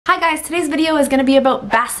Hi guys, today's video is going to be about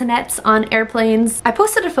bassinets on airplanes. I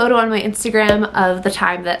posted a photo on my Instagram of the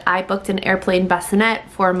time that I booked an airplane bassinet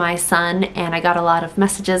for my son, and I got a lot of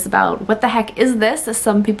messages about what the heck is this, as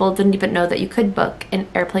some people didn't even know that you could book an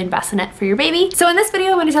airplane bassinet for your baby. So in this video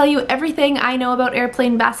I'm going to tell you everything I know about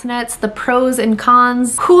airplane bassinets, the pros and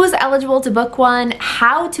cons, who's eligible to book one,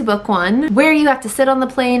 how to book one, where you have to sit on the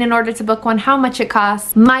plane in order to book one, how much it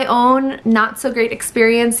costs, my own not so great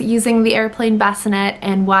experience using the airplane bassinet,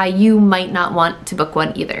 and why you might not want to book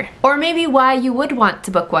one either. Or maybe why you would want to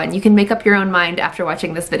book one. You can make up your own mind after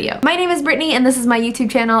watching this video. My name is Brittany and this is my YouTube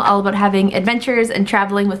channel all about having adventures and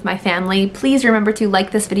traveling with my family. Please remember to like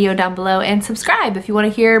this video down below and subscribe if you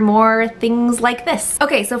want to hear more things like this.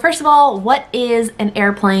 Okay, so first of all, what is an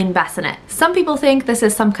airplane bassinet? Some people think this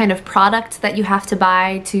is some kind of product that you have to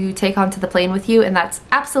buy to take onto the plane with you, and that's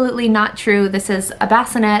absolutely not true. This is a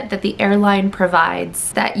bassinet that the airline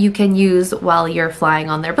provides that you can use while you're flying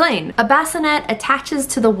on their plane. A bassinet attaches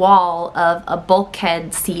to the wall of a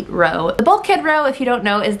bulkhead seat row. The bulkhead row, if you don't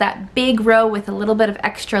know, is that big row with a little bit of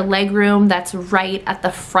extra leg room that's right at the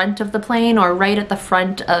front of the plane, or right at the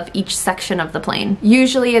front of each section of the plane.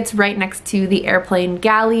 Usually it's right next to the airplane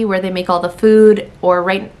galley where they make all the food, or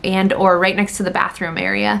right next to the bathroom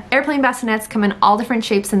area. Airplane bassinets come in all different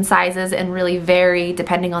shapes and sizes and really vary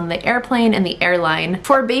depending on the airplane and the airline.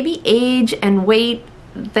 For baby age and weight,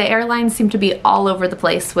 the airlines seem to be all over the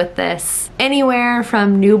place with this. Anywhere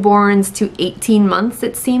from newborns to 18 months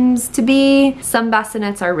it seems to be. Some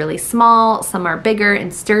bassinets are really small, some are bigger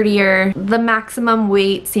and sturdier. The maximum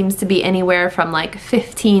weight seems to be anywhere from like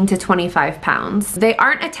 15 to 25 pounds. They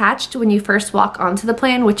aren't attached when you first walk onto the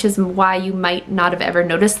plane, which is why you might not have ever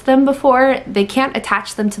noticed them before. They can't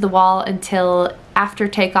attach them to the wall until after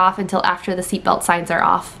takeoff, until after the seatbelt signs are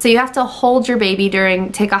off. So you have to hold your baby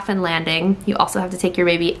during takeoff and landing. You also have to take your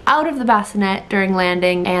baby out of the bassinet during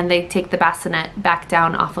landing, and they take the bassinet back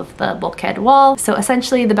down off of the bulkhead wall. So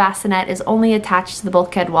essentially the bassinet is only attached to the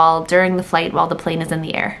bulkhead wall during the flight while the plane is in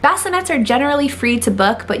the air. Bassinets are generally free to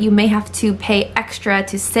book, but you may have to pay extra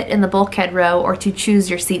to sit in the bulkhead row or to choose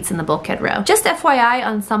your seats in the bulkhead row. Just FYI,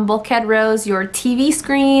 on some bulkhead rows, your TV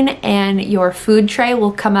screen and your food tray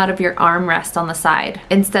will come out of your armrest on the side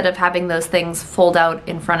instead of having those things fold out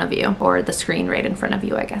in front of you, or the screen right in front of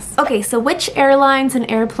you, I guess. Okay, so which airlines and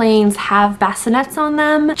airplanes have bassinets on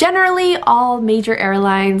them? Generally, all major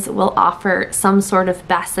airlines will offer some sort of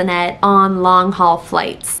bassinet on long haul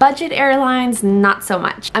flights. Budget airlines, not so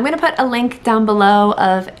much. I'm gonna put a link down below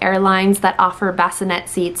of airlines that offer bassinet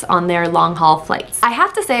seats on their long haul flights. I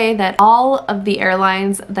have to say that all of the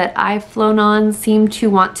airlines that I've flown on seem to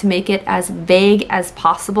want to make it as vague as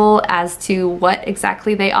possible as to what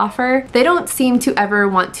exactly they offer. They don't seem to ever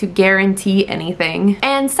want to guarantee anything.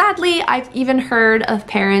 And sadly, I've even heard of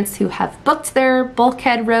parents who have booked their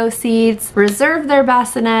bulkhead row seats, reserved their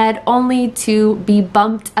bassinet, only to be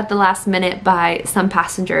bumped at the last minute by some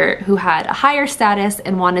passenger who had a higher status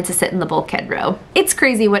and wanted to sit in the bulkhead row. It's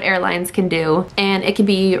crazy what airlines can do, and it can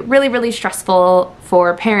be really, really stressful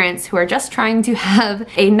for parents who are just trying to have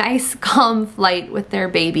a nice, calm flight with their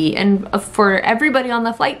baby, and for everybody on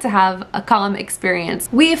the flight to have a calm experience.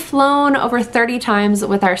 We've flown over 30 times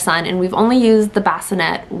with our son, and we've only used the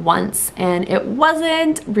bassinet once, and it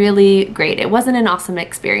wasn't really great. It wasn't an awesome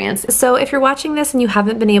experience. So if you're watching this and you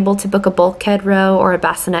haven't been able to book a bulkhead row or a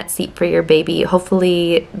bassinet seat for your baby,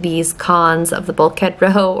 hopefully these cons of the bulkhead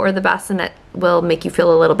row or the bassinet will make you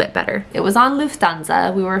feel a little bit better. It was on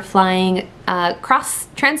Lufthansa. We were flying cross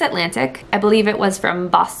transatlantic. I believe it was from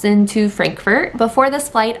Boston to Frankfurt. Before this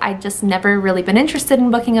flight, I'd just never really been interested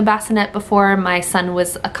in booking a bassinet before. My son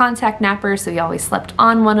was a contact napper, so he always slept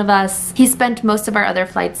on one of us. He spent most of our other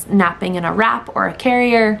flights napping in a wrap or a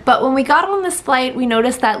carrier. But when we got on this flight, we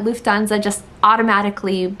noticed that Lufthansa just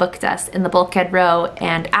automatically booked us in the bulkhead row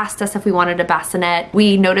and asked us if we wanted a bassinet.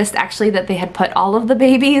 We noticed actually that they had put all of the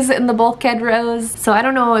babies in the bulkhead rows. So I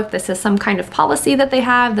don't know if this is some kind of policy that they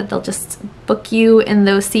have, that they'll just book you in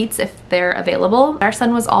those seats if they're available. Our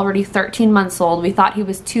son was already 13 months old. We thought he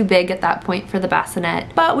was too big at that point for the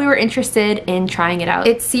bassinet, but we were interested in trying it out.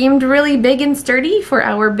 It seemed really big and sturdy for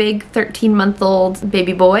our big 13-month-old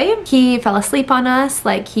baby boy. He fell asleep on us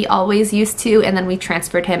like he always used to, and then we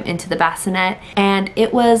transferred him into the bassinet, and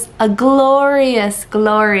it was a glorious,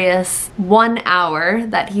 glorious 1 hour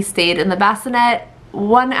that he stayed in the bassinet.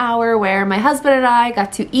 1 hour where my husband and I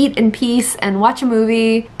got to eat in peace and watch a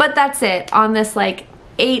movie, but that's it on this like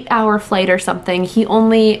 8-hour flight or something, he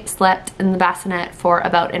only slept in the bassinet for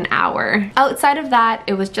about an hour. Outside of that,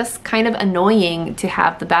 it was just kind of annoying to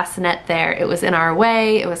have the bassinet there. It was in our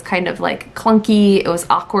way, it was kind of like clunky, it was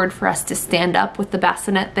awkward for us to stand up with the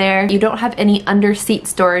bassinet there. You don't have any under seat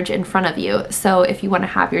storage in front of you, so if you want to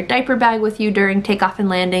have your diaper bag with you during takeoff and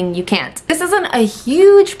landing, you can't. This isn't a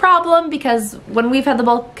huge problem because when we've had the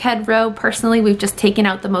bulkhead row, personally, we've just taken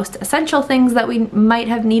out the most essential things that we might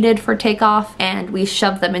have needed for takeoff and we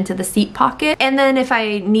shoved them into the seat pocket. And then if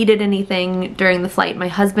I needed anything during the flight, my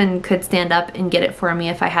husband could stand up and get it for me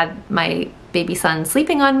if I had my baby son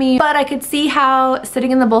sleeping on me. But I could see how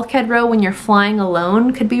sitting in the bulkhead row when you're flying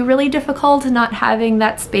alone could be really difficult, not having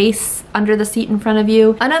that space under the seat in front of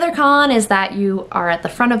you. Another con is that you are at the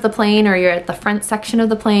front of the plane or you're at the front section of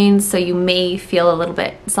the plane, so you may feel a little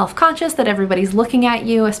bit self-conscious that everybody's looking at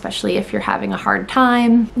you, especially if you're having a hard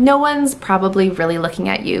time. No one's probably really looking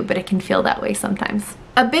at you, but it can feel that way sometimes.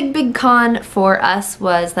 A big con for us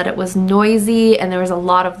was that it was noisy and there was a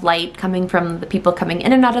lot of light coming from the people coming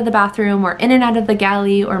in and out of the bathroom or in and out of the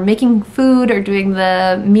galley or making food or doing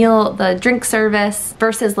the drink service,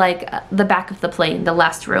 versus like the back of the plane. The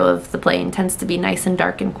last row of the plane tends to be nice and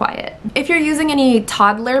dark and quiet. If you're using any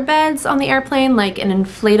toddler beds on the airplane, like an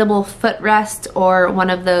inflatable footrest or one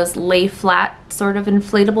of those lay flat sort of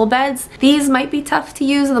inflatable beds, these might be tough to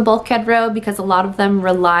use in the bulkhead row because a lot of them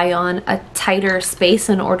rely on a tighter space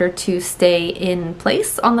in order to stay in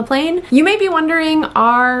place on the plane. You may be wondering,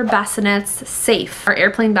 are bassinets safe? Are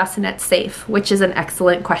airplane bassinets safe? Which is an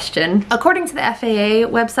excellent question. According to the FAA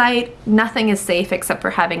website, nothing is safe except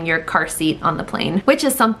for having your car seat on the plane, which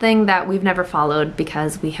is something that we've never followed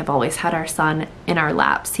because we have always had our son in our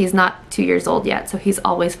laps. He's not 2 years old yet, so he's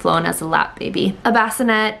always flown as a lap baby. A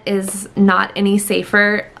bassinet is not any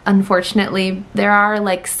safer. Unfortunately, there are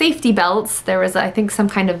like safety belts. There was, I think, some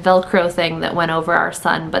kind of Velcro thing that went over our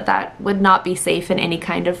son, but that would not be safe in any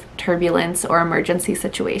kind of turbulence or emergency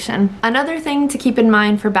situation. Another thing to keep in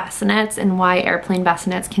mind for bassinets and why airplane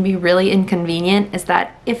bassinets can be really inconvenient is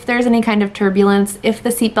that if there's any kind of turbulence, if the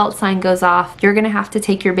seatbelt sign goes off, you're gonna have to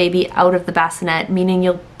take your baby out of the bassinet, meaning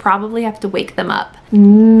you'll probably have to wake them up.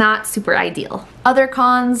 Not super ideal. Other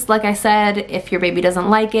cons, like I said, if your baby doesn't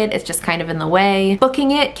like it, it's just kind of in the way. Booking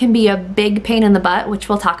it can be a big pain in the butt, which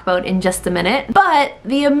we'll talk about in just a minute. But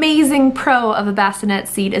the amazing pro of a bassinet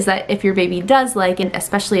seat is that if your baby does like it,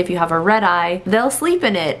 especially if you have a red eye, they'll sleep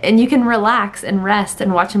in it and you can relax and rest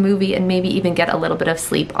and watch a movie and maybe even get a little bit of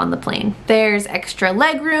sleep on the plane. There's extra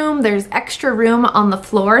leg room, there's extra room on the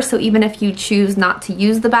floor, so even if you choose not to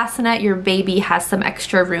use the bassinet, your baby has some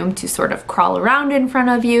extra room to sort of crawl around in front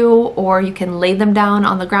of you, or you can lay them down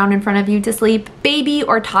on the ground in front of you to sleep. Baby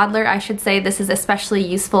or toddler, I should say, this is especially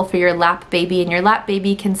useful for your lap baby, and your lap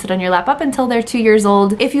baby can sit on your lap up until they're 2 years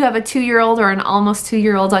old. If you have a 2-year-old or an almost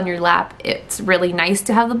 2-year-old on your lap, it's really nice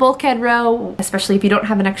to have the bulkhead row, especially if you don't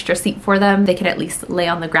have an extra seat for them. They can at least lay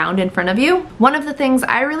on the ground in front of you. One of the things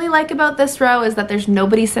I really like about this row is that there's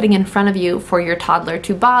nobody sitting in front of you for your toddler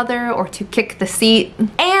to bother or to kick the seat,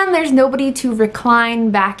 and there's nobody to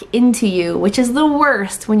recline back into you, which is the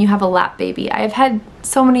worst when you have a lap baby. I've had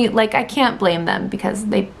so many, like, I can't blame them because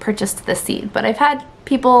they purchased this seat, but I've had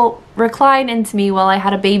people recline into me while I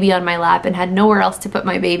had a baby on my lap and had nowhere else to put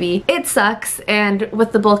my baby. It sucks, and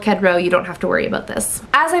with the bulkhead row, you don't have to worry about this.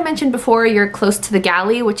 As I mentioned before, you're close to the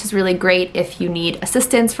galley, which is really great if you need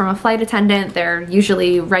assistance from a flight attendant. They're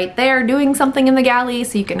usually right there doing something in the galley,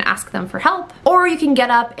 so you can ask them for help. Or you can get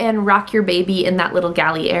up and rock your baby in that little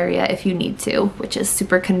galley area if you need to, which is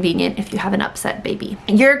super convenient if you have an upset baby.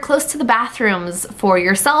 You're close to the bathrooms for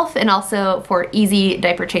yourself and also for easy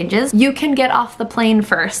diaper changes. You can get off the plane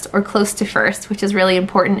first or close to first, which is really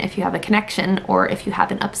important if you have a connection or if you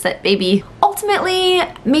have an upset baby. Ultimately,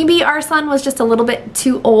 maybe our son was just a little bit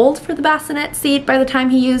too old for the bassinet seat by the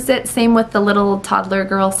time he used it. Same with the little toddler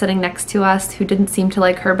girl sitting next to us who didn't seem to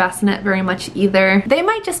like her bassinet very much either. They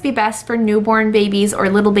might just be best for newborn babies or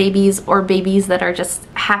little babies or babies that are just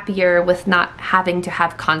happier with not having to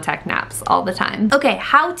have contact naps all the time. Okay,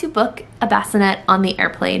 how to book a bassinet on the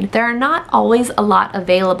airplane. There are not always a lot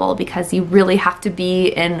available because you really have to be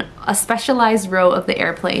in a specialized row of the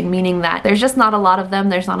airplane, meaning that there's just not a lot of them,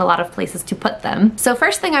 there's not a lot of places to put them. So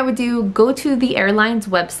first thing I would do, go to the airline's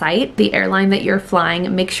website, the airline that you're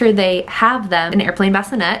flying, make sure they have them, an airplane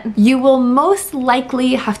bassinet. You will most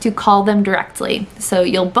likely have to call them directly. So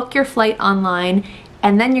you'll book your flight online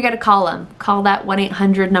and then you're gonna call them. Call that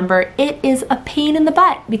 1-800 number. It is a pain in the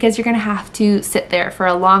butt because you're gonna have to sit there for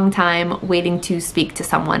a long time waiting to speak to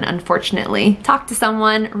someone, unfortunately. Talk to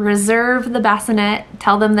someone, reserve the bassinet,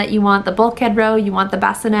 tell them that you want the bulkhead row, you want the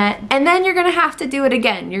bassinet, and then you're gonna have to do it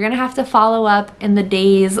again. You're gonna have to follow up in the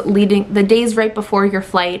days right before your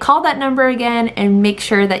flight. Call that number again and make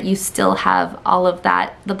sure that you still have all of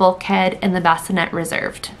that, the bulkhead and the bassinet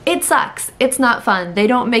reserved. It sucks. It's not fun. They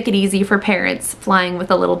don't make it easy for parents flying with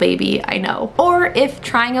a little baby, I know. Or if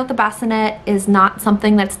trying out the bassinet is not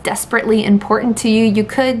something that's desperately important to you, you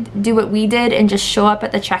could do what we did and just show up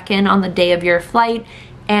at the check-in on the day of your flight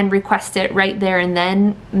and request it right there and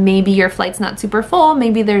then. Maybe your flight's not super full,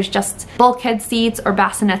 maybe there's just bulkhead seats or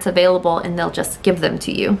bassinets available and they'll just give them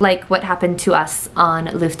to you, like what happened to us on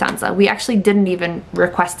Lufthansa. We actually didn't even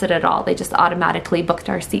request it at all. They just automatically booked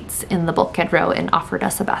our seats in the bulkhead row and offered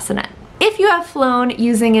us a bassinet. If you have flown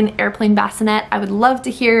using an airplane bassinet, I would love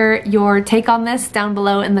to hear your take on this down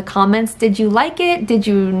below in the comments. Did you like it? Did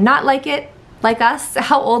you not like it? Like us,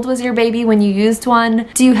 how old was your baby when you used one?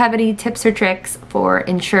 Do you have any tips or tricks for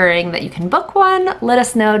ensuring that you can book one? Let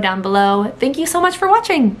us know down below. Thank you so much for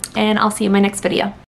watching, and I'll see you in my next video.